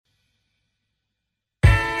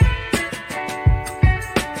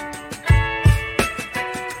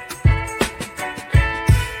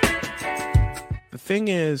thing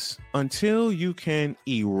is, until you can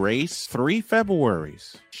erase 3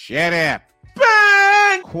 Februaries, shut up.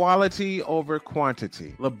 Bang! Quality over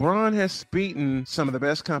quantity. LeBron has beaten some of the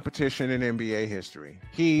best competition in NBA history.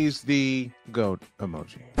 He's the GOAT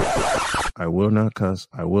emoji. I will not cuss.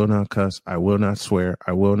 I will not cuss. I will not swear.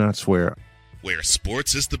 I will not swear. Where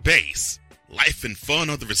sports is the base, life and fun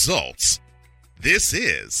are the results. This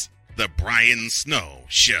is the Brian Snow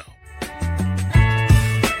Show.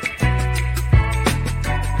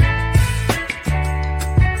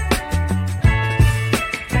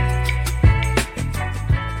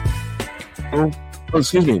 Oh,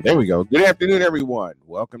 excuse me. There we go. Good afternoon, everyone.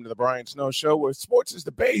 Welcome to the Brian Snow Show, where sports is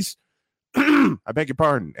the base. I beg your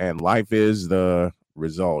pardon. And life is the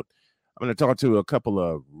result. I'm going to talk to a couple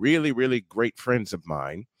of really, really great friends of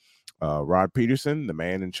mine. Rod Pedersen, the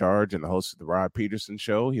man in charge and the host of the Rod Pedersen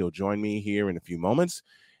Show. He'll join me here in a few moments.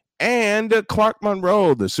 And Clark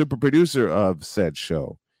Munroe, the super producer of said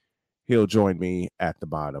show. He'll join me at the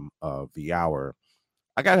bottom of the hour.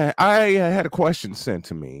 I had a question sent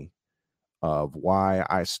to me of why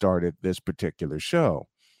I started this particular show.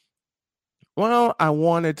 Well, I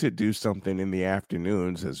wanted to do something in the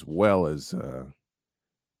afternoons as well as in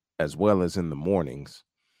the mornings.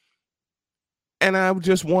 And I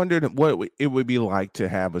just wondered what it would be like to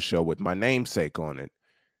have a show with my namesake on it.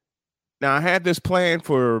 Now, I had this planned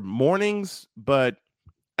for mornings, but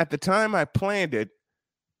at the time I planned it,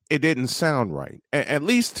 it didn't sound right. At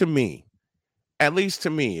least to me,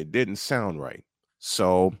 it didn't sound right.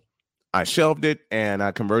 So I shelved it and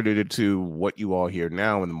I converted it to what you all hear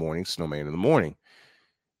now in the morning, Snowman in the Morning.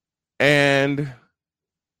 And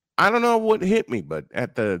I don't know what hit me, but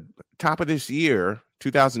at the top of this year,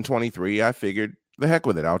 2023, I figured the heck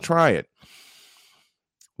with it. I'll try it.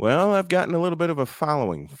 Well, I've gotten a little bit of a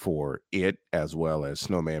following for it, as well as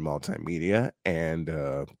Snowman Multimedia. And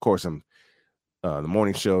of course, the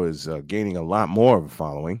morning show is gaining a lot more of a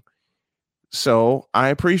following. So I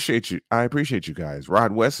appreciate you. I appreciate you guys.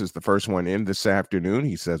 Rod West is the first one in this afternoon.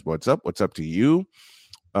 He says, "What's up? What's up to you?"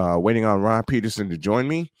 Waiting on Rod Pedersen to join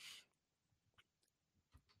me.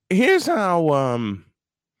 Here's how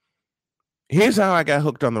I got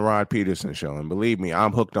hooked on the Rod Pedersen show, and believe me,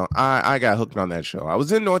 I'm hooked on. I got hooked on that show. I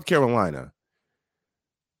was in North Carolina.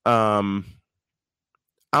 I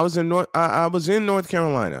was in North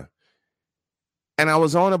Carolina, and I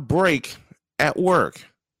was on a break at work.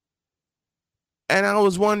 And I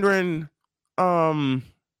was wondering, what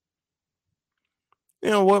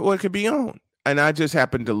could be on. And I just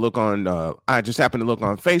happened to look on.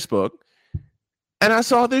 Facebook, and I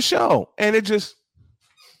saw this show, and it just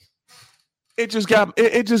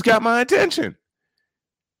got my attention.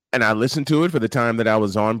 And I listened to it for the time that I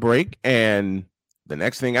was on break, and the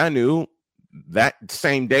next thing I knew, that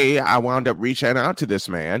same day, I wound up reaching out to this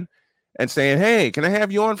man and saying, "Hey, can I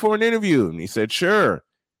have you on for an interview?" And he said, "Sure."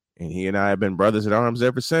 And he and I have been brothers in arms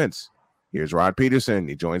ever since. Here's Rod Pedersen.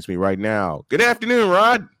 He joins me right now. Good afternoon,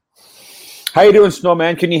 Rod. How you doing,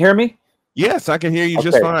 Snowman? Can you hear me? Yes, I can hear you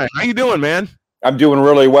just fine. How you doing, man? I'm doing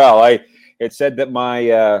really well. It said that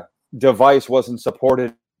my device wasn't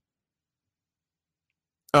supported.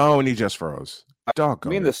 Oh, and he just froze.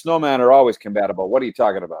 Me and the Snowman are always compatible. What are you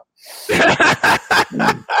talking about?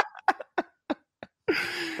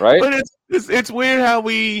 Right? But it's weird how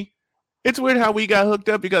we got hooked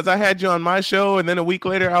up, because I had you on my show, and then a week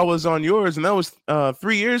later I was on yours, and that was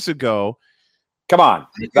 3 years ago. Come on,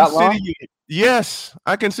 that long? Yes,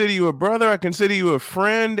 I consider you a brother. I consider you a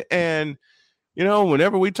friend, and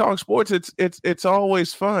whenever we talk sports, it's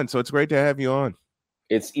always fun. So it's great to have you on.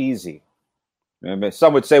 It's easy. I mean,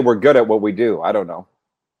 some would say we're good at what we do. I don't know.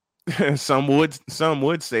 Some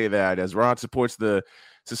would say that, as Rod supports the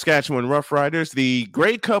Saskatchewan Roughriders. The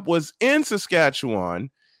Grey Cup was in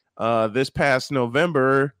Saskatchewan this past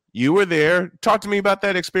November. You were there. Talk to me about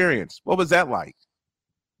that experience. What was that like?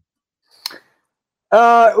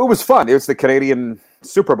 It was fun. It was the Canadian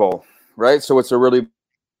Super Bowl, right? So it's a really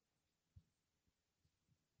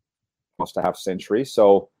almost a half century.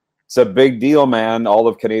 So it's a big deal, man. All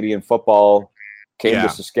of Canadian football came to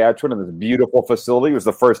Saskatchewan, and it's a beautiful facility. It was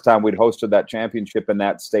the first time we'd hosted that championship in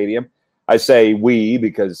that stadium. I say we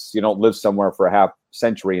because you don't live somewhere for a half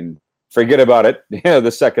century and forget about it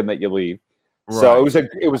the second that you leave. Right. So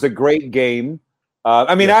it was a great game.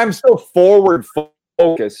 I'm still forward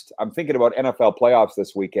focused. I'm thinking about NFL playoffs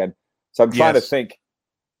this weekend. So I'm trying to think,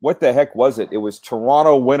 what the heck was it? It was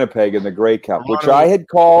Toronto, Winnipeg in the Grey Cup, which I had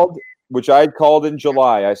called in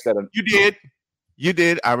July. I said you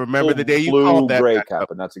did. I remember the day you called that Grey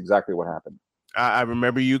Cup, and that's exactly what happened. I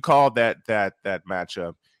remember you called that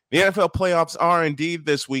matchup. The NFL playoffs are indeed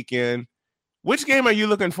this weekend. Which game are you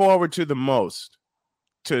looking forward to the most?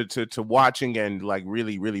 to watching and like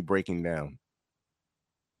really, really breaking down?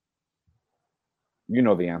 You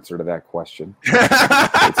know the answer to that question.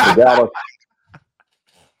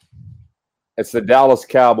 It's the Dallas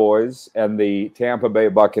Cowboys and the Tampa Bay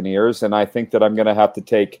Buccaneers, and I think that I'm going to have to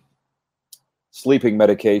take sleeping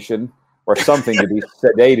medication or something to be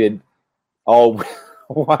sedated. Oh,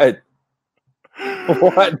 what?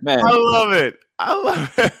 What, man? I love it.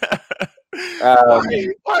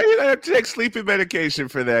 Why you have to take sleeping medication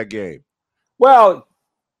for that game? Well,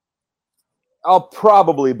 I'll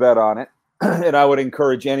probably bet on it. And I would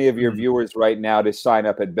encourage any of your viewers right now to sign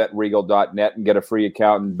up at betregal.net and get a free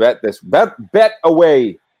account and bet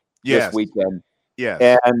away this weekend.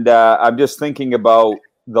 Yes. And I'm just thinking about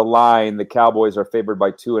the line. The Cowboys are favored by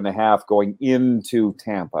 2.5 going into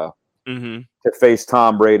Tampa to face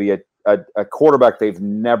Tom Brady, a quarterback they've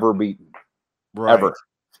never beaten, ever.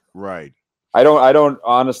 Right. I don't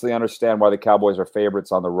honestly understand why the Cowboys are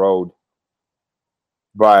favorites on the road,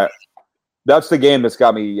 but that's the game that's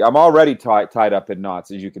got me. I'm already tied up in knots,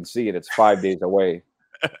 as you can see it. It's 5 days away.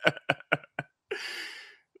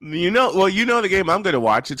 You know the game I'm going to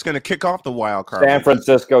watch. It's going to kick off the wild card. San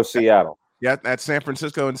Francisco, Seattle. Yeah, that's San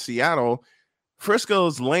Francisco and Seattle.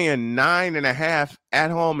 Frisco's laying 9.5 at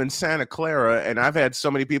home in Santa Clara, and I've had so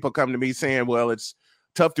many people come to me saying, "Well, it's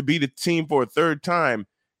tough to beat a team for a third time."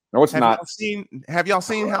 No, it's not. Have y'all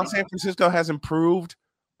seen how San Francisco has improved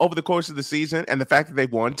over the course of the season, and the fact that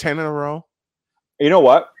they've won 10 in a row? You know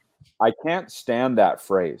what? I can't stand that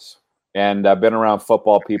phrase, and I've been around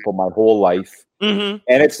football people my whole life, and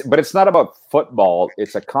it's not about football;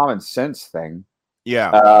 it's a common sense thing.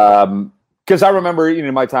 Yeah. Because I remember,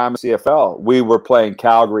 my time in CFL, we were playing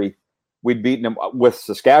Calgary. We'd beaten them with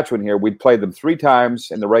Saskatchewan here. We'd played them 3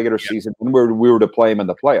 times in the regular season, and we were to play them in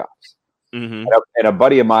the playoffs. And a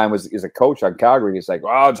buddy of mine is a coach on Calgary. He's like,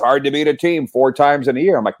 "Oh, it's hard to beat a team 4 times in a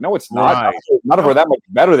year." I'm like, "No, it's not. Right. None of we're that much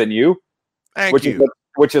better than you."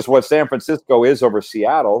 Which is what San Francisco is over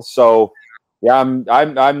Seattle. So, yeah, I'm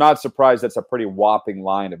not surprised. That's a pretty whopping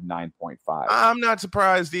line of 9.5. I'm not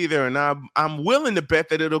surprised either, and I'm willing to bet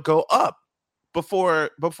that it'll go up before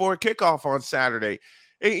kickoff on Saturday.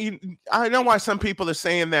 I know why some people are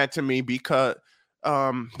saying that to me, because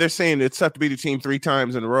they're saying it's tough to beat a team 3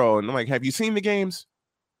 times in a row, and I'm like, have you seen the games?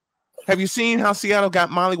 Have you seen how Seattle got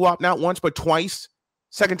mollywopped not once but twice?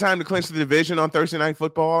 Second time to clinch the division on Thursday Night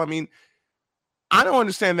Football. I mean, I don't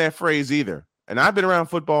understand that phrase either. And I've been around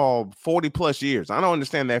football 40 plus years. I don't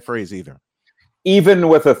understand that phrase either. Even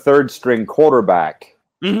with a third string quarterback,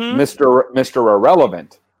 Mr.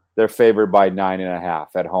 Irrelevant, they're favored by 9.5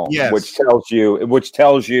 at home. Yes. Which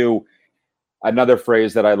tells you another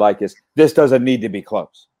phrase that I like is, this doesn't need to be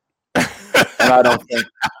close. And I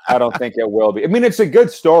don't think it will be. I mean, it's a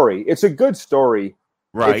good story. It's a good story.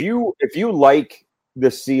 Right. If you like the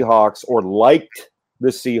Seahawks or liked the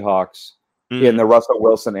Seahawks in the Russell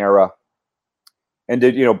Wilson era, and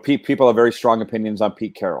people have very strong opinions on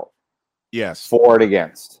Pete Carroll. Yes. For and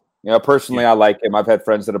against. Personally, I like him. I've had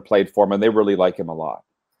friends that have played for him, and they really like him a lot.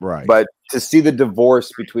 Right. But to see the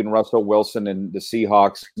divorce between Russell Wilson and the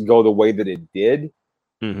Seahawks go the way that it did,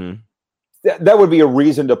 that would be a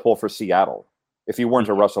reason to pull for Seattle if you weren't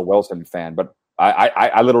a Russell Wilson fan. But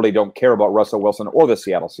I literally don't care about Russell Wilson or the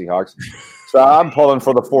Seattle Seahawks. So I'm pulling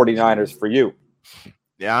for the 49ers for you.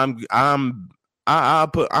 Yeah, I'm going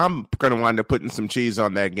to wind up putting some cheese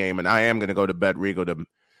on that game, and I am going to go to Bet Regal to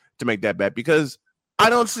make that bet, because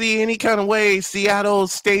I don't see any kind of way Seattle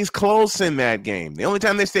stays close in that game. The only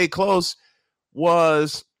time they stayed close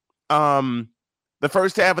was the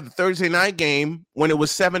first half of the Thursday night game when it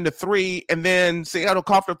was 7-3, and then Seattle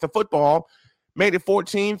coughed up the football, made it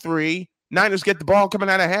 14-3. Niners get the ball coming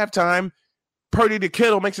out of halftime. Purdy to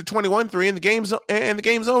Kittle makes it 21-3, and the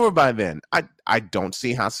game's over by then. I don't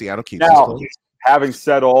see how Seattle keeps this close. Having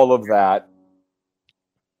said all of that,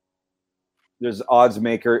 there's odds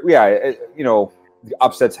maker. Yeah,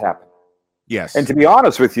 upsets happen. Yes. And to be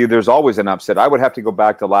honest with you, there's always an upset. I would have to go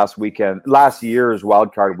back to last year's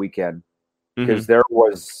wild card weekend, because there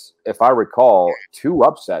was, if I recall, 2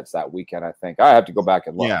 upsets that weekend, I think. I have to go back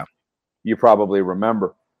and look. Yeah. You probably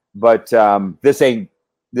remember. But this ain't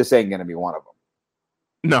going to be one of them.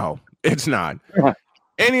 No, it's not.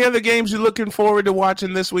 Any other games you're looking forward to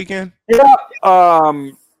watching this weekend? Yeah,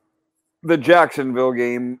 the Jacksonville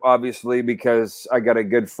game, obviously, because I got a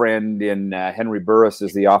good friend in Henry Burris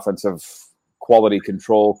is the offensive quality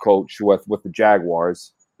control coach with the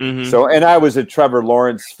Jaguars. So, and I was a Trevor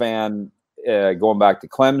Lawrence fan going back to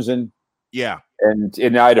Clemson. Yeah, and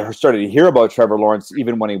I started to hear about Trevor Lawrence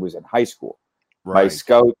even when he was in high school. Right.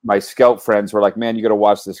 My scout friends were like, "Man, you got to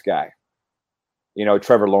watch this guy."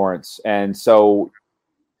 Trevor Lawrence. And so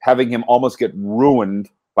having him almost get ruined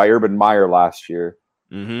by Urban Meyer last year,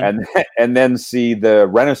 and then see the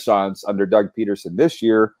renaissance under Doug Pedersen this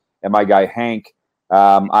year, and my guy Hank.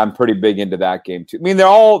 I'm pretty big into that game too. I mean, they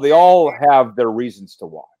all have their reasons to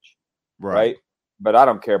watch, right? But I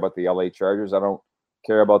don't care about the LA Chargers. I don't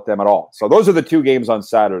care about them at all. So those are the two games on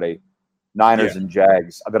Saturday, Niners and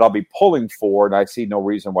Jags, that I'll be pulling for, and I see no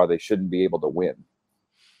reason why they shouldn't be able to win.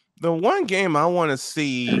 The one game I want to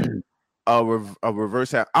see a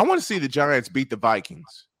reverse. I want to see the Giants beat the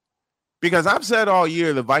Vikings, because I've said all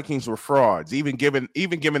year the Vikings were frauds, even given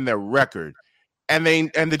their record, and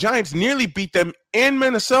the Giants nearly beat them in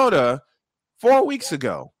Minnesota 4 weeks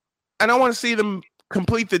ago, and I want to see them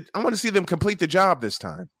complete the job this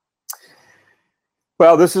time.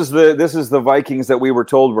 Well, this is the Vikings that we were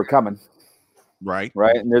told were coming. Right.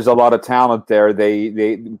 And there's a lot of talent there.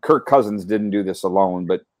 Kirk Cousins didn't do this alone,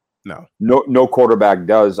 but no quarterback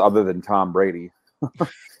does other than Tom Brady,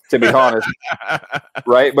 to be honest.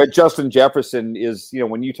 Right. But Justin Jefferson is,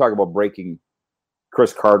 when you talk about breaking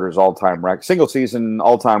Chris Carter's all-time record, single season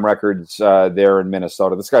all-time records there in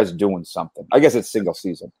Minnesota, this guy's doing something. I guess it's single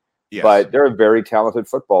season, but they're a very talented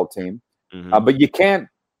football team. But you can't,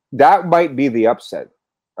 that might be the upset.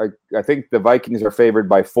 I think the Vikings are favored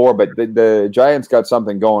by 4, but the Giants got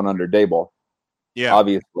something going under Daboll. Yeah,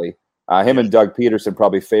 obviously. Him and Doug Pedersen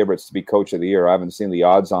probably favorites to be coach of the year. I haven't seen the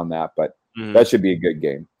odds on that, but that should be a good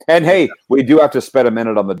game. And hey, we do have to spend a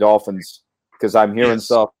minute on the Dolphins, because I'm here in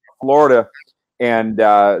South Florida, and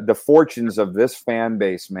the fortunes of this fan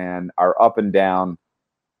base, man, are up and down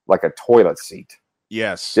like a toilet seat.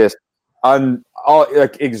 Yes, just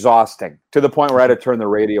exhausting, to the point where I had to turn the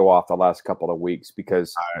radio off the last couple of weeks,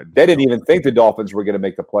 because they didn't even think the Dolphins were going to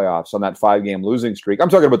make the playoffs on that 5-game losing streak. I'm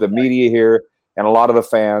talking about the media here and a lot of the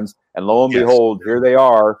fans, and lo and behold, here they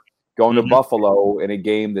are going to Buffalo in a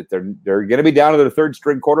game that they're going to be down to their third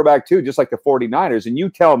string quarterback too, just like the 49ers. And you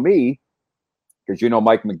tell me, because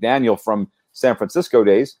Mike McDaniel from San Francisco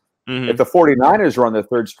days, if the 49ers are on their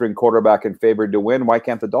third string quarterback and favored to win, why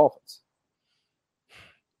can't the Dolphins?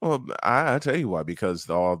 Well, I'll tell you why, because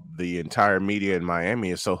the entire media in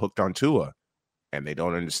Miami is so hooked on Tua, and they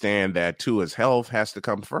don't understand that Tua's health has to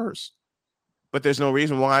come first. But there's no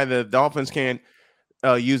reason why the Dolphins can't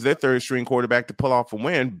use their third-string quarterback to pull off a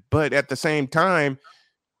win. But at the same time,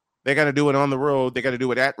 they got to do it on the road. They got to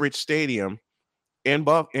do it at Rich Stadium in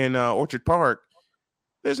Orchard Park.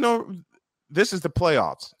 This is the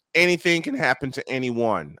playoffs. Anything can happen to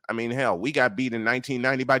anyone. I mean, hell, we got beat in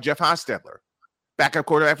 1990 by Jeff Hostetler, backup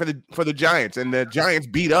quarterback for the Giants, and the Giants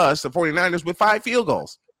beat us, the 49ers, with 5 field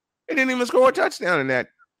goals. They didn't even score a touchdown in that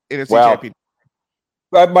NFC championship.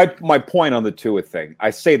 My point on the Tua thing, I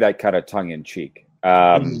say that kind of tongue in cheek.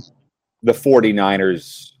 The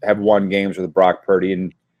 49ers have won games with Brock Purdy,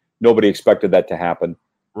 and nobody expected that to happen.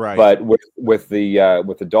 Right. But with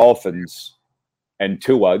the Dolphins and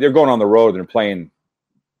Tua, they're going on the road and they're playing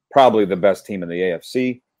probably the best team in the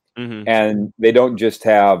AFC, and they don't just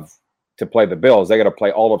have to play the Bills; they got to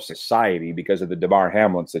play all of society because of the Damar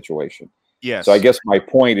Hamlin situation. Yes. So I guess my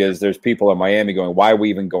point is, there's people in Miami going, "Why are we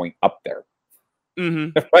even going up there?"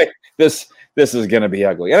 Right? This is going to be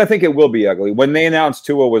ugly, and I think it will be ugly. When they announced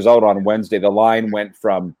Tua was out on Wednesday, the line went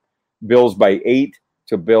from Bills by 8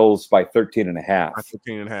 to Bills by 13.5.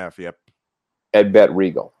 13.5, yep. At Bet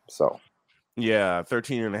Regal. So yeah,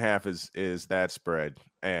 13.5 is that spread,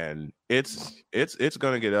 and it's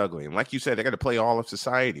going to get ugly. And like you said, they got to play all of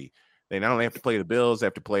society. They not only have to play the Bills, they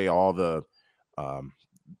have to play all the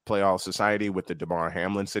play all society with the Damar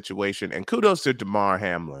Hamlin situation. And kudos to Damar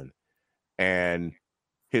Hamlin. And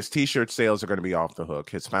his T-shirt sales are going to be off the hook.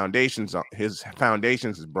 His foundations has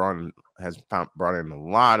brought in a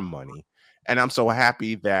lot of money, and I'm so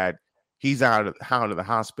happy that he's out of the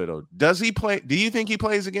hospital. Does he play? Do you think he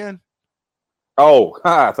plays again? Oh,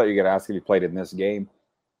 I thought you were going to ask if he played in this game.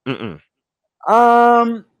 That's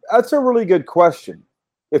a really good question.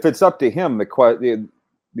 If it's up to him, the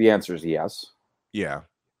answer is yes. Yeah.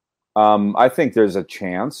 I think there's a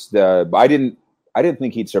chance. I didn't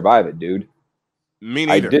think he'd survive it, dude. Me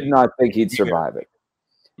neither. I did not think he'd survive it.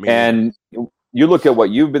 And you look at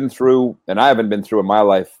what you've been through, and I haven't been through in my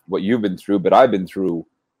life what you've been through, but I've been through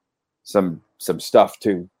some stuff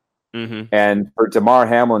too. And for Damar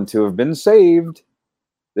Hamlin to have been saved,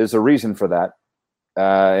 there's a reason for that.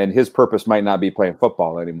 And his purpose might not be playing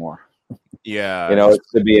football anymore. Yeah.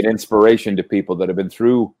 It's to be an inspiration to people that have been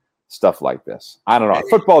through stuff like this. I don't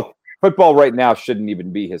know. Football right now shouldn't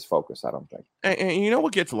even be his focus, I don't think. And you know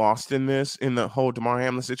what gets lost in the whole Damar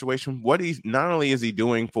Hamlin situation? What he's not only is he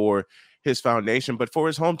doing for his foundation, but for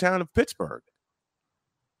his hometown of Pittsburgh.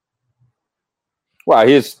 Well,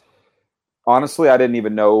 honestly, I didn't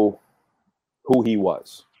even know who he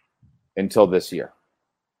was until this year.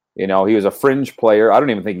 He was a fringe player. I don't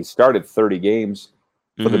even think he started 30 games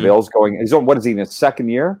for the Bills going. What is he in his second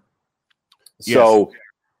year? Yes. So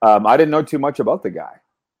I didn't know too much about the guy.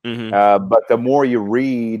 But the more you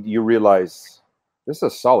read, you realize this is a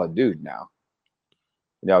solid dude now.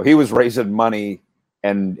 He was raising money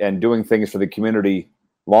and doing things for the community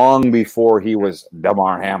long before he was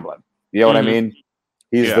Damar Hamlin. You know what I mean?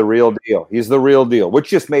 He's the real deal. He's the real deal, which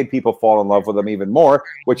just made people fall in love with him even more,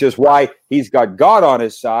 which is why he's got God on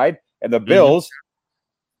his side and the Bills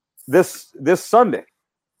this Sunday.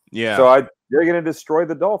 Yeah. So they're going to destroy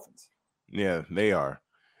the Dolphins. Yeah, they are.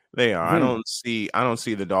 They are. I don't see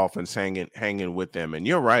the Dolphins hanging with them. And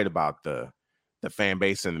you're right about the fan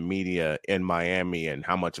base and the media in Miami and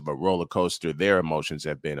how much of a roller coaster their emotions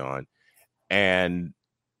have been on. And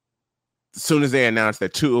as soon as they announced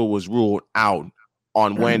that Tua was ruled out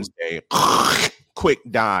on Wednesday, quick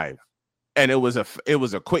dive, and it was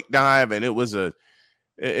a quick dive, and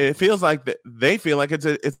it feels like they feel like it's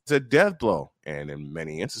a death blow, and in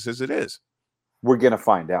many instances it is. We're gonna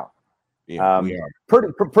find out. Yeah, we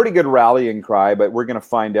are. Pretty good rallying cry, but we're gonna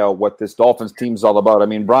find out what this Dolphins team's all about. I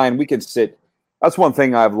mean, Brian, we can sit. That's one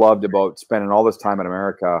thing I've loved about spending all this time in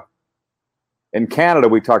America. In Canada,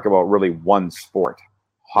 we talk about really one sport,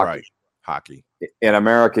 hockey. Right. Hockey. In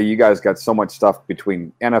America, you guys got so much stuff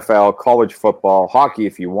between NFL, college football, hockey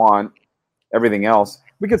if you want, everything else.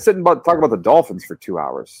 We could sit and talk about the Dolphins for 2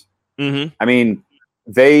 hours. I mean,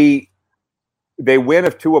 they win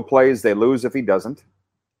if Tua plays, they lose if he doesn't.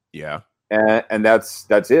 Yeah. And that's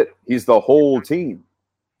it. He's the whole team.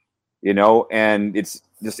 And it's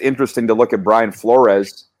just interesting to look at Brian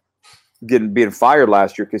Flores being fired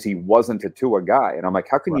last year because he wasn't a Tua guy. And I'm like,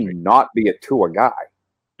 how can you not be a Tua guy?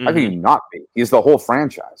 How can you not be? He's the whole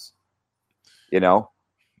franchise.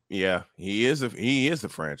 Yeah, he is the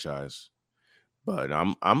franchise. But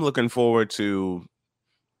I'm looking forward to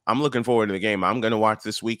the game. I'm going to watch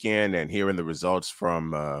this weekend and hearing the results from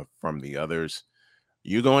the others.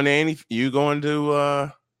 You got any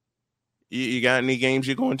games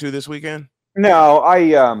you're going to this weekend? No,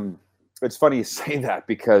 it's funny you say that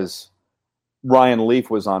because Ryan Leaf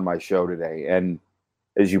was on my show today, and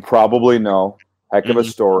as you probably know, heck of a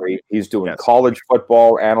story. He's doing college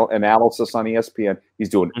football analysis on ESPN. He's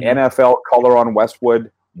doing NFL color on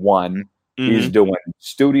Westwood 1. He's doing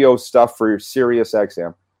studio stuff for Sirius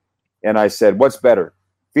XM. And I said, what's better,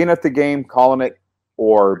 being at the game, calling it,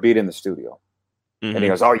 or being in the studio? And he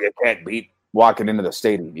goes, oh, you can't beat walking into the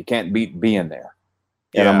stadium. You can't beat being there.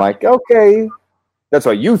 And I'm like, okay, that's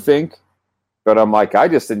what you think. But I'm like, I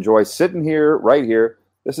just enjoy sitting here, right here.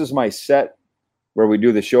 This is my set where we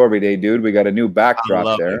do the show every day, dude. We got a new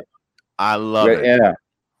backdrop there. I love it. Yeah.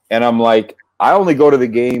 And I'm like, I only go to the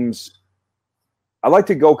games. I like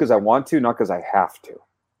to go because I want to, not because I have to.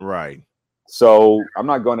 Right. So I'm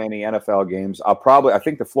not going to any NFL games. I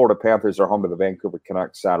think the Florida Panthers are home to the Vancouver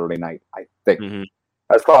Canucks Saturday night. I think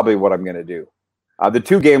that's probably what I'm going to do. The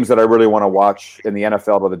two games that I really want to watch in the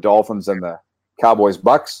NFL are the Dolphins and the Cowboys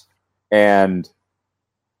Bucks. And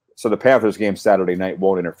so the Panthers game Saturday night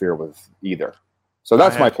won't interfere with either. So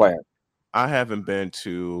that's my plan. I haven't been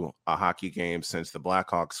to a hockey game since the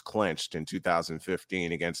Blackhawks clinched in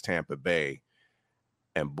 2015 against Tampa Bay.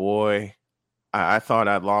 And boy, I thought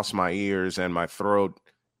I'd lost my ears and my throat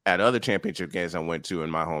at other championship games I went to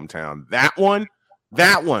in my hometown. That one,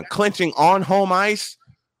 clinching on home ice.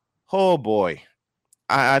 Oh boy.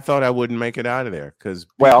 I thought I wouldn't make it out of there because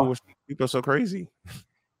people are so crazy.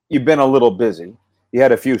 You've been a little busy. You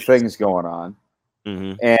had a few things going on.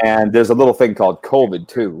 And there's a little thing called COVID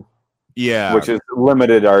too. Yeah. Which has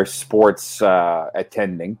limited our sports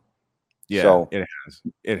attending. Yeah, so,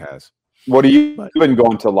 it has. What have you been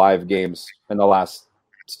going to live games in the last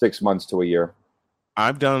 6 months to a year?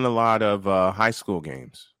 I've done a lot of high school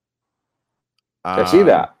games. I see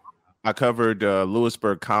that. I covered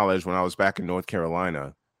Lewisburg College when I was back in North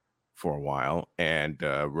Carolina for a while. And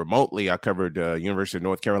remotely, I covered University of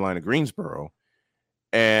North Carolina, Greensboro.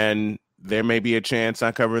 And there may be a chance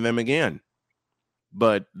I cover them again.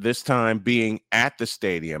 But this time being at the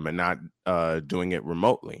stadium and not doing it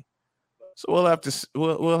remotely. So we'll have to see.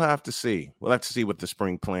 We'll have to see what the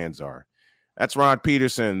spring plans are. That's Rod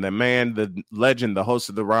Pedersen, the man, the legend, the host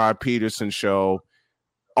of the Rod Pedersen Show.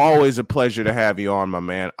 Always a pleasure to have you on, my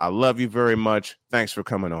man. I love you very much. Thanks for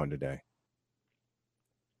coming on today.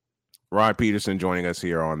 Rod Pedersen joining us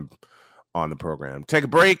here on the program. Take a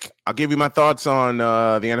break. I'll give you my thoughts on the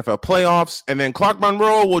NFL playoffs, and then Clark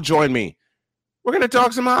Munroe will join me. We're going to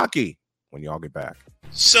talk some hockey when y'all get back.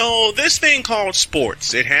 So this thing called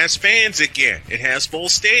sports, it has fans again. It has full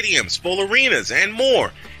stadiums, full arenas, and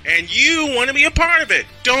more. And you want to be a part of it,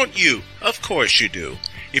 don't you? Of course you do.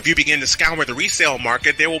 If you begin to scour the resale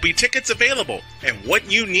market, there will be tickets available. And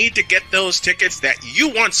what you need to get those tickets that you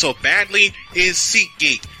want so badly is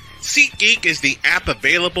SeatGeek. SeatGeek is the app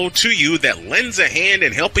available to you that lends a hand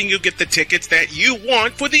in helping you get the tickets that you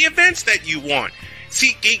want for the events that you want.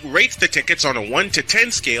 SeatGeek rates the tickets on a 1 to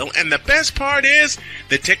 10 scale, and the best part is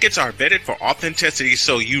the tickets are vetted for authenticity,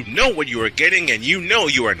 so you know what you are getting and you know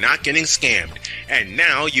you are not getting scammed. And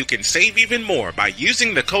now you can save even more by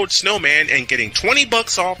using the code SNOWMAN and getting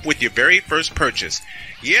 $20 off with your very first purchase.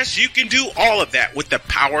 Yes, you can do all of that with the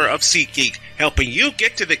power of SeatGeek, helping you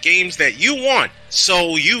get to the games that you want,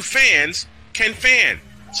 so you fans can fan.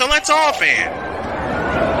 So let's all fan.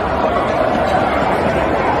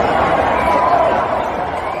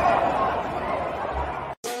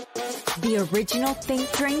 The original Think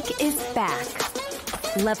Drink is back.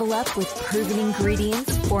 Level up with proven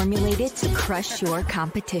ingredients formulated to crush your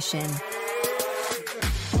competition.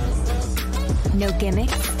 No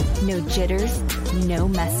gimmicks, no jitters, no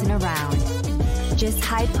messing around. Just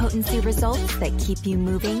high-potency results that keep you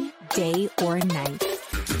moving day or night.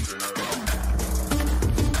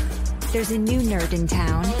 There's a new nerd in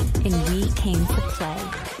town, and we came to play.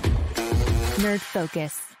 Nerd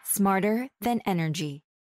Focus. Smarter than energy.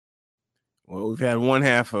 Well, we've had one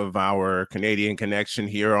half of our Canadian connection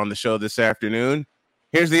here on the show this afternoon.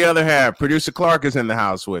 Here's the other half. Producer Clark is in the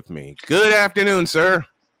house with me. Good afternoon, sir.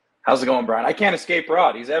 How's it going, Brian? I can't escape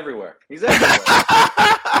Rod. He's everywhere. He's everywhere.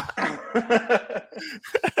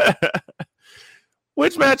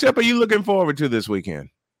 Which matchup are you looking forward to this weekend?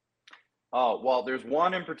 Oh, well, there's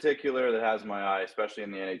one in particular that has my eye, especially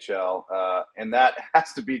in the NHL, and that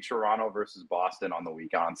has to be Toronto versus Boston on the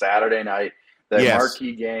weekend, on Saturday night, the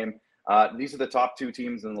marquee game. These are the top two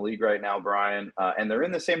teams in the league right now, Brian, and they're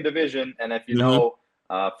in the same division. And if you know,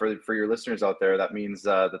 for your listeners out there, that means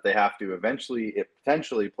that they have to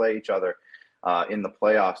potentially play each other in the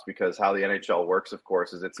playoffs, because how the NHL works, of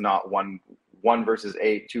course, is it's not one versus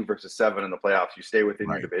 8, 2 versus 7 in the playoffs. You stay within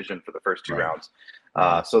your division for the first two rounds.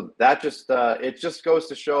 So that it just goes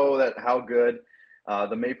to show that how good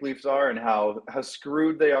the Maple Leafs are and how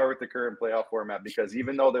screwed they are with the current playoff format, because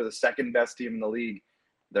even though they're the second best team in the league,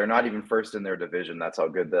 they're not even first in their division. That's how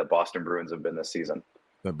good the Boston Bruins have been this season.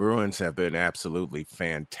 The Bruins have been absolutely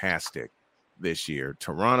fantastic this year.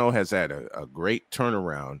 Toronto has had a great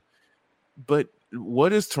turnaround. But what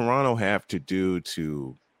does Toronto have to do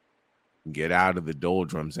to get out of the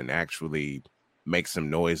doldrums and actually make some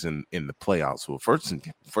noise in the playoffs? Well, first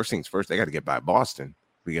things first, they got to get by Boston,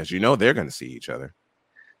 because they're going to see each other.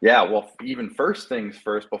 Yeah, well, even first things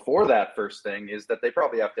first, before that first thing is that they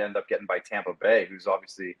probably have to end up getting by Tampa Bay, who's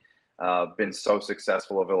obviously been so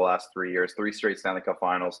successful over the last 3 years, 3 straight Stanley Cup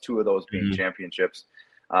finals, 2 of those being championships.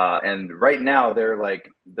 And right now they're like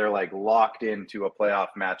locked into a playoff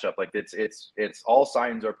matchup. Like it's all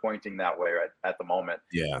signs are pointing that way at the moment.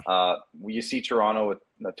 Yeah. You see Toronto with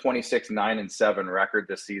a 26-9-7 record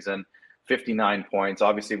this season, 59 points.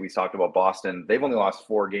 Obviously, we talked about Boston. They've only lost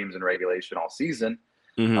 4 games in regulation all season.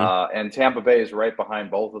 And Tampa Bay is right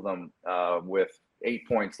behind both of them with 8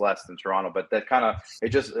 points less than Toronto. But that it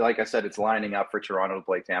just, like I said, it's lining up for Toronto to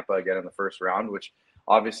play Tampa again in the first round, which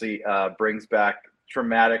obviously brings back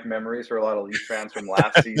traumatic memories for a lot of Leafs fans from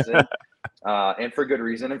last season, and for good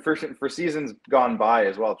reason. And for seasons gone by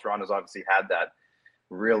as well, Toronto's obviously had that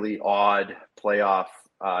really odd playoff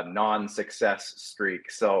non-success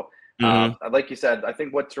streak. So like you said, I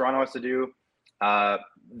think what Toronto has to do,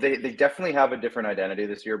 they definitely have a different identity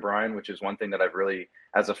this year, Brian, which is one thing that I've really,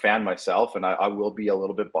 as a fan myself, and I will be a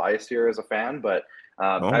little bit biased here as a fan, but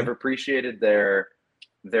I've appreciated their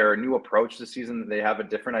new approach this season. They have a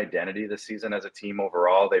different identity this season as a team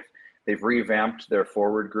overall. They've revamped their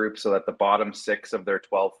forward group so that the bottom 6 of their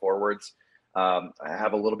 12 forwards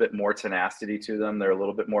have a little bit more tenacity to them. They're a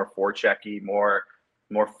little bit more forechecky, more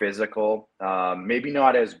physical, maybe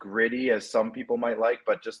not as gritty as some people might like,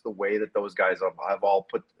 but just the way that those guys have all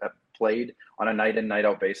played on a night in, night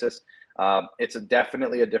out basis. It's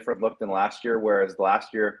definitely a different look than last year, whereas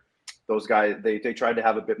last year, those guys, they tried to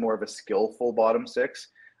have a bit more of a skillful bottom 6.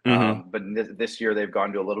 But this year they've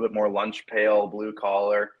gone to a little bit more lunch pail, blue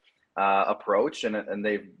collar approach. And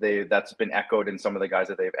that's been echoed in some of the guys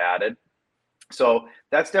that they've added. So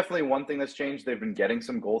that's definitely one thing that's changed. They've been getting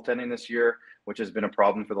some goaltending this year, which has been a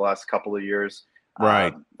problem for the last couple of years.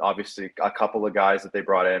 Right. Obviously, a couple of guys that they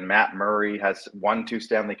brought in. Matt Murray has won 2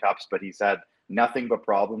 Stanley Cups, but he's had nothing but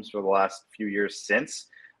problems for the last few years since.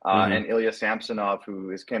 And Ilya Samsonov,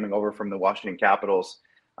 who is coming over from the Washington Capitals,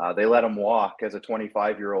 They let him walk as a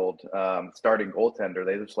 25-year-old starting goaltender.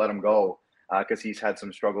 They just let him go because he's had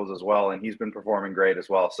some struggles as well, and he's been performing great as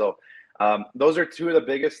well. So those are two of the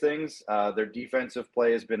biggest things. Their defensive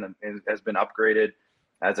play has been upgraded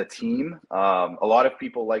as a team. A lot of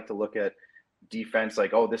people like to look at defense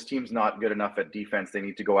like, oh, this team's not good enough at defense. They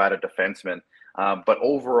need to go add a defenseman. But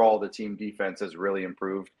overall, the team defense has really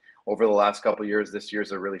improved over the last couple of years. This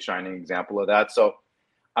year's a really shining example of that. So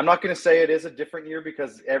I'm not going to say it is a different year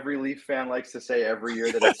because every Leaf fan likes to say every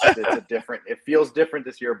year that it's a different. It feels different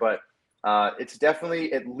this year, but it's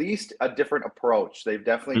definitely at least a different approach. They've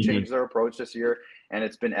definitely changed their approach this year, and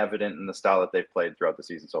it's been evident in the style that they've played throughout the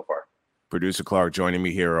season so far. Producer Clark joining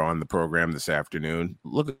me here on the program this afternoon.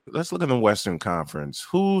 Let's look at the Western Conference.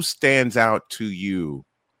 Who stands out to you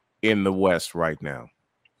in the West right now?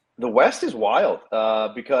 The West is wild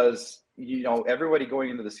because, everybody going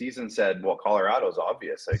into the season said, well, Colorado's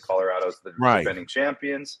obvious. Colorado's the defending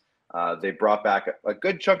champions. They brought back a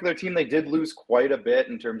good chunk of their team. They did lose quite a bit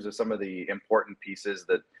in terms of some of the important pieces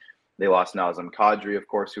that they lost. Nazem Kadri, of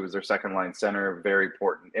course, who was their second-line center, very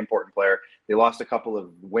important player. They lost a couple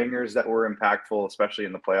of wingers that were impactful, especially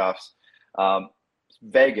in the playoffs.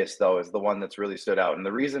 Vegas, though, is the one that's really stood out. And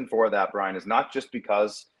the reason for that, Brian, is not just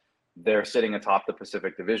because they're sitting atop the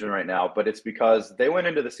Pacific Division right now, but it's because they went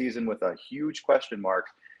into the season with a huge question mark.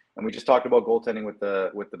 And we just talked about goaltending with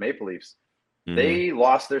the Maple Leafs. They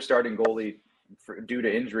lost their starting goalie due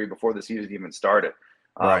to injury before the season even started.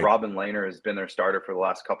 Robin Lehner has been their starter for the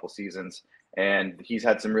last couple seasons, and he's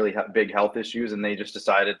had some really big health issues, and they just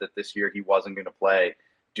decided that this year he wasn't going to play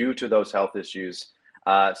due to those health issues.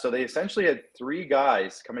 So they essentially had three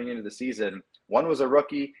guys coming into the season. One was a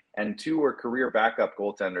rookie, and two were career backup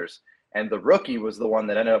goaltenders. And the rookie was the one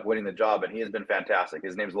that ended up winning the job, and he has been fantastic.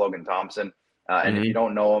 His name's Logan Thompson. And if you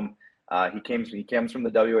don't know him, he comes from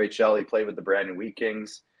the WHL. He played with the Brandon Wheat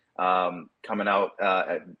Kings. Coming out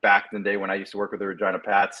back in the day when I used to work with the Regina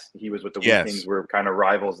Pats, he was with the Wheat Kings. We're kind of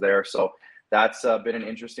rivals there. So that's been an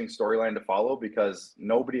interesting storyline to follow because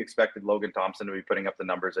nobody expected Logan Thompson to be putting up the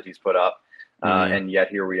numbers that he's put up. And yet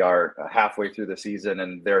here we are halfway through the season,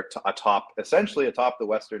 and they're essentially atop the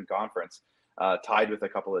Western Conference, tied with a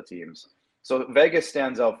couple of teams. So Vegas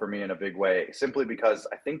stands out for me in a big way, simply because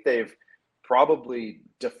I think they've probably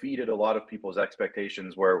defeated a lot of people's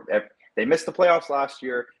expectations where they missed the playoffs last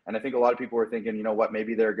year. And I think a lot of people were thinking, you know what,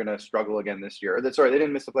 maybe they're going to struggle again this year. They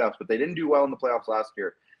didn't miss the playoffs, but they didn't do well in the playoffs last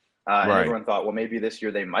year. And everyone thought, well, maybe this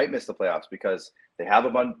year they might miss the playoffs because they have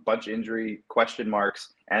a bunch of injury question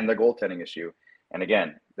marks and the goaltending issue. And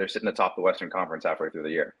again, they're sitting atop the Western Conference halfway through the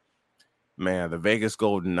year. Man, the Vegas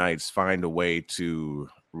Golden Knights find a way to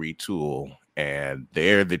retool, and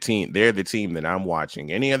they're the team that I'm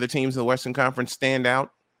watching. Any other teams in the Western Conference stand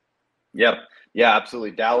out? Yep. Yeah,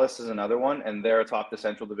 absolutely. Dallas is another one, and they're atop the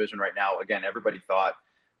Central Division right now. Again, everybody thought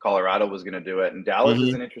Colorado was going to do it, and Dallas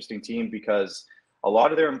is an interesting team because a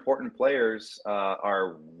lot of their important players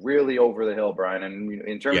are really over the hill, Brian. And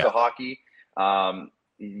in terms of hockey, the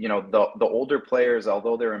older players,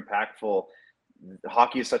 although they're impactful,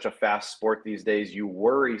 hockey is such a fast sport these days. You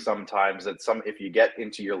worry sometimes that if you get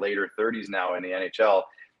into your later 30s now in the NHL,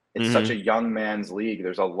 it's such a young man's league.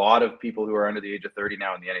 There's a lot of people who are under the age of 30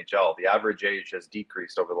 now in the NHL. The average age has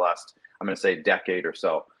decreased over the last, I'm going to say, decade or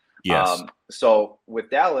so. Yes. So with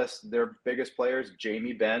Dallas, their biggest players,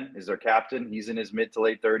 Jamie Benn is their captain. He's in his mid to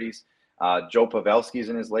late 30s. Joe Pavelski's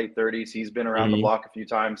in his late 30s. He's been around the block a few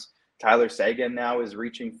times. Tyler Seguin now is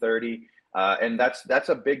reaching 30. And that's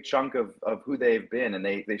a big chunk of who they've been. And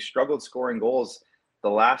they struggled scoring goals the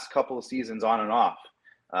last couple of seasons on and off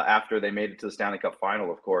after they made it to the Stanley Cup final,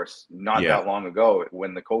 of course, not that long ago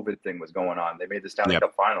when the COVID thing was going on. They made the Stanley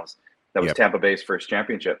Cup finals. That was Tampa Bay's first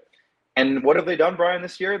championship. And what have they done, Brian,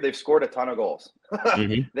 this year? They've scored a ton of goals.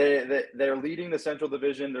 They're leading the Central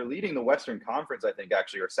Division. They're leading the Western Conference, I think,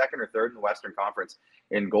 actually, or second or third in the Western Conference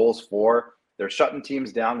in goals for. They're shutting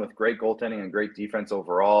teams down with great goaltending and great defense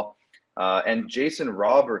overall. And Jason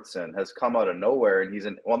Robertson has come out of nowhere,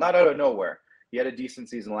 and not out of nowhere. He had a decent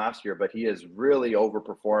season last year, but he has really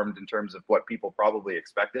overperformed in terms of what people probably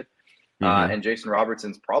expected. And Jason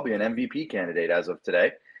Robertson's probably an MVP candidate as of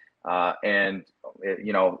today.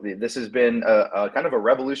 This has been a kind of a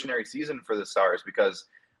revolutionary season for the Stars because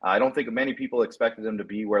I don't think many people expected them to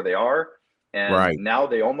be where they are. And now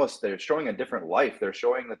they're showing a different life. They're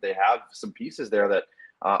showing that they have some pieces there that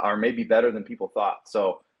are maybe better than people thought.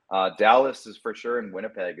 So Dallas is for sure, and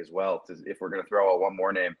Winnipeg as well. If we're going to throw out one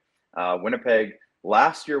more name, Winnipeg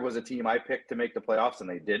last year was a team I picked to make the playoffs, and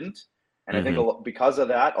they didn't. And I think because of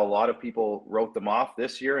that, a lot of people wrote them off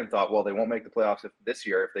this year and thought, well, they won't make the playoffs this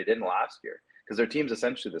year if they didn't last year because their team's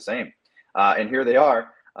essentially the same. And here they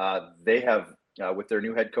are. They have, with their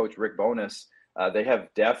new head coach, Rick Bowness, they have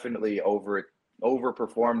definitely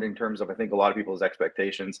overperformed in terms of, I think, a lot of people's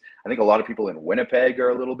expectations. I think a lot of people in Winnipeg are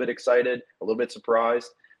a little bit excited, a little bit surprised.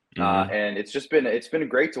 And it's been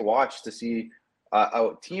great to watch, to see a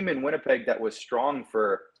team in Winnipeg that was strong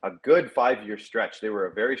for a good 5-year stretch. They were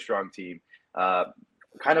a very strong team,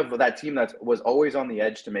 kind of that team that was always on the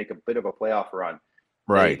edge to make a bit of a playoff run.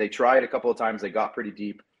 Right. They tried a couple of times. They got pretty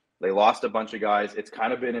deep. They lost a bunch of guys. It's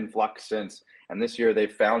kind of been in flux since. And this year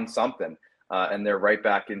they've found something. And they're right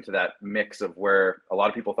back into that mix of where a lot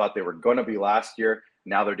of people thought they were going to be last year.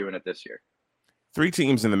 Now they're doing it this year. 3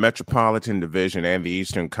 teams in the Metropolitan Division and the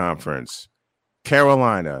Eastern Conference: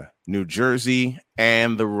 Carolina, New Jersey,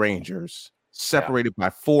 and the Rangers, separated by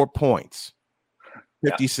 4 points.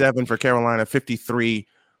 57 for Carolina, 53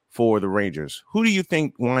 for the Rangers. Who do you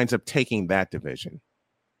think winds up taking that division?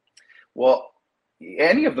 Well,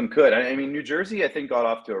 any of them could. I mean, New Jersey, I think, got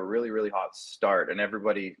off to a really, really hot start, and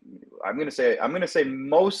everybody, I'm going to say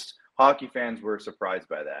most hockey fans were surprised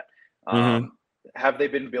by that. Have they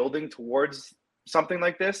been building towards something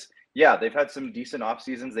like this? Yeah, they've had some decent off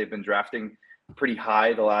seasons. They've been drafting pretty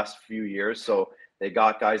high the last few years. So they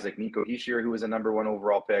got guys like Nico Hischier, who was a number 1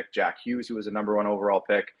 overall pick, Jack Hughes, who was a number 1 overall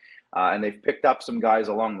pick. And they've picked up some guys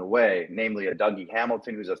along the way, namely a Dougie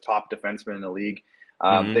Hamilton, who's a top defenseman in the league.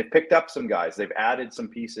 They've picked up some guys. They've added some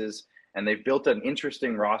pieces, and they've built an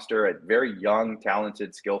interesting roster, a very young,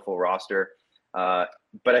 talented, skillful roster. But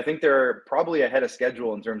I think they're probably ahead of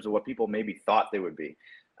schedule in terms of what people maybe thought they would be.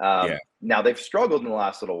 Now, they've struggled in the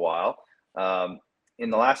last little while. In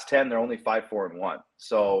the last 10, they're only 5-4-1.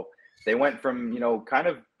 So they went from, kind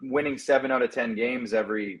of winning 7 out of 10 games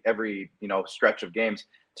every stretch of games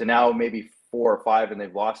to now maybe 4 or 5, and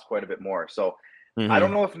they've lost quite a bit more. So I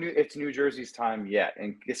don't know if it's New Jersey's time yet,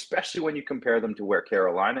 and especially when you compare them to where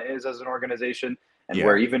Carolina is as an organization and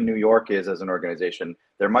where even New York is as an organization.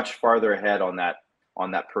 They're much farther ahead on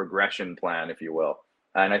that progression plan, if you will.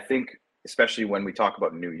 And I think, especially when we talk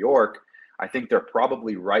about New York, I think they're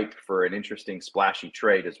probably ripe for an interesting, splashy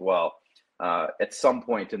trade as well at some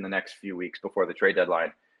point in the next few weeks before the trade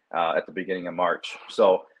deadline at the beginning of March.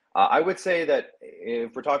 So I would say that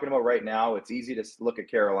if we're talking about right now, it's easy to look at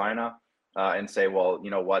Carolina and say, well, you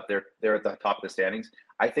know what, they're at the top of the standings.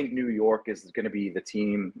 I think New York is going to be the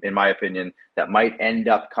team, in my opinion, that might end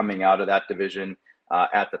up coming out of that division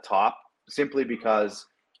at the top, simply because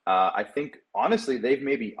I think, honestly, they've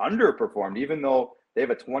maybe underperformed, even though they have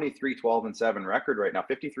a 23-12-7 record right now,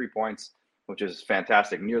 53 points, which is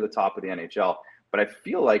fantastic, near the top of the NHL. But I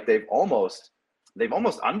feel like they've almost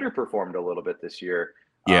underperformed a little bit this year,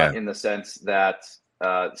 in the sense that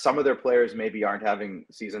some of their players maybe aren't having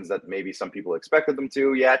seasons that maybe some people expected them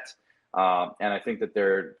to yet. And I think that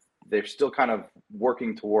they're still kind of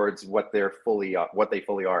working towards what they fully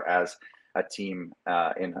are as a team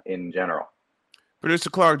in general.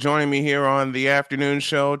 Producer Clark joining me here on the afternoon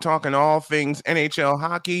show, talking all things NHL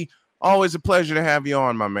hockey. Always a pleasure to have you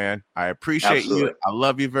on, my man. I appreciate you. I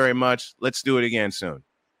love you very much. Let's do it again soon.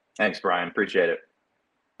 Thanks, Brian. Appreciate it.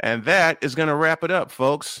 And that is going to wrap it up,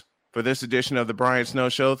 folks, for this edition of the Brian Snow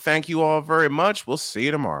Show. Thank you all very much. We'll see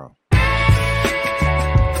you tomorrow.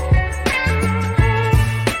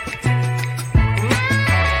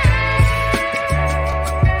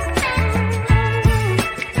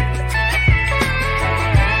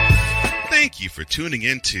 Thank you for tuning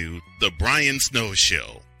into the Brian Snow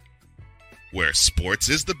Show, where sports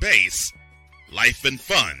is the base, life and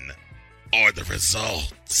fun are the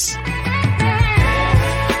results.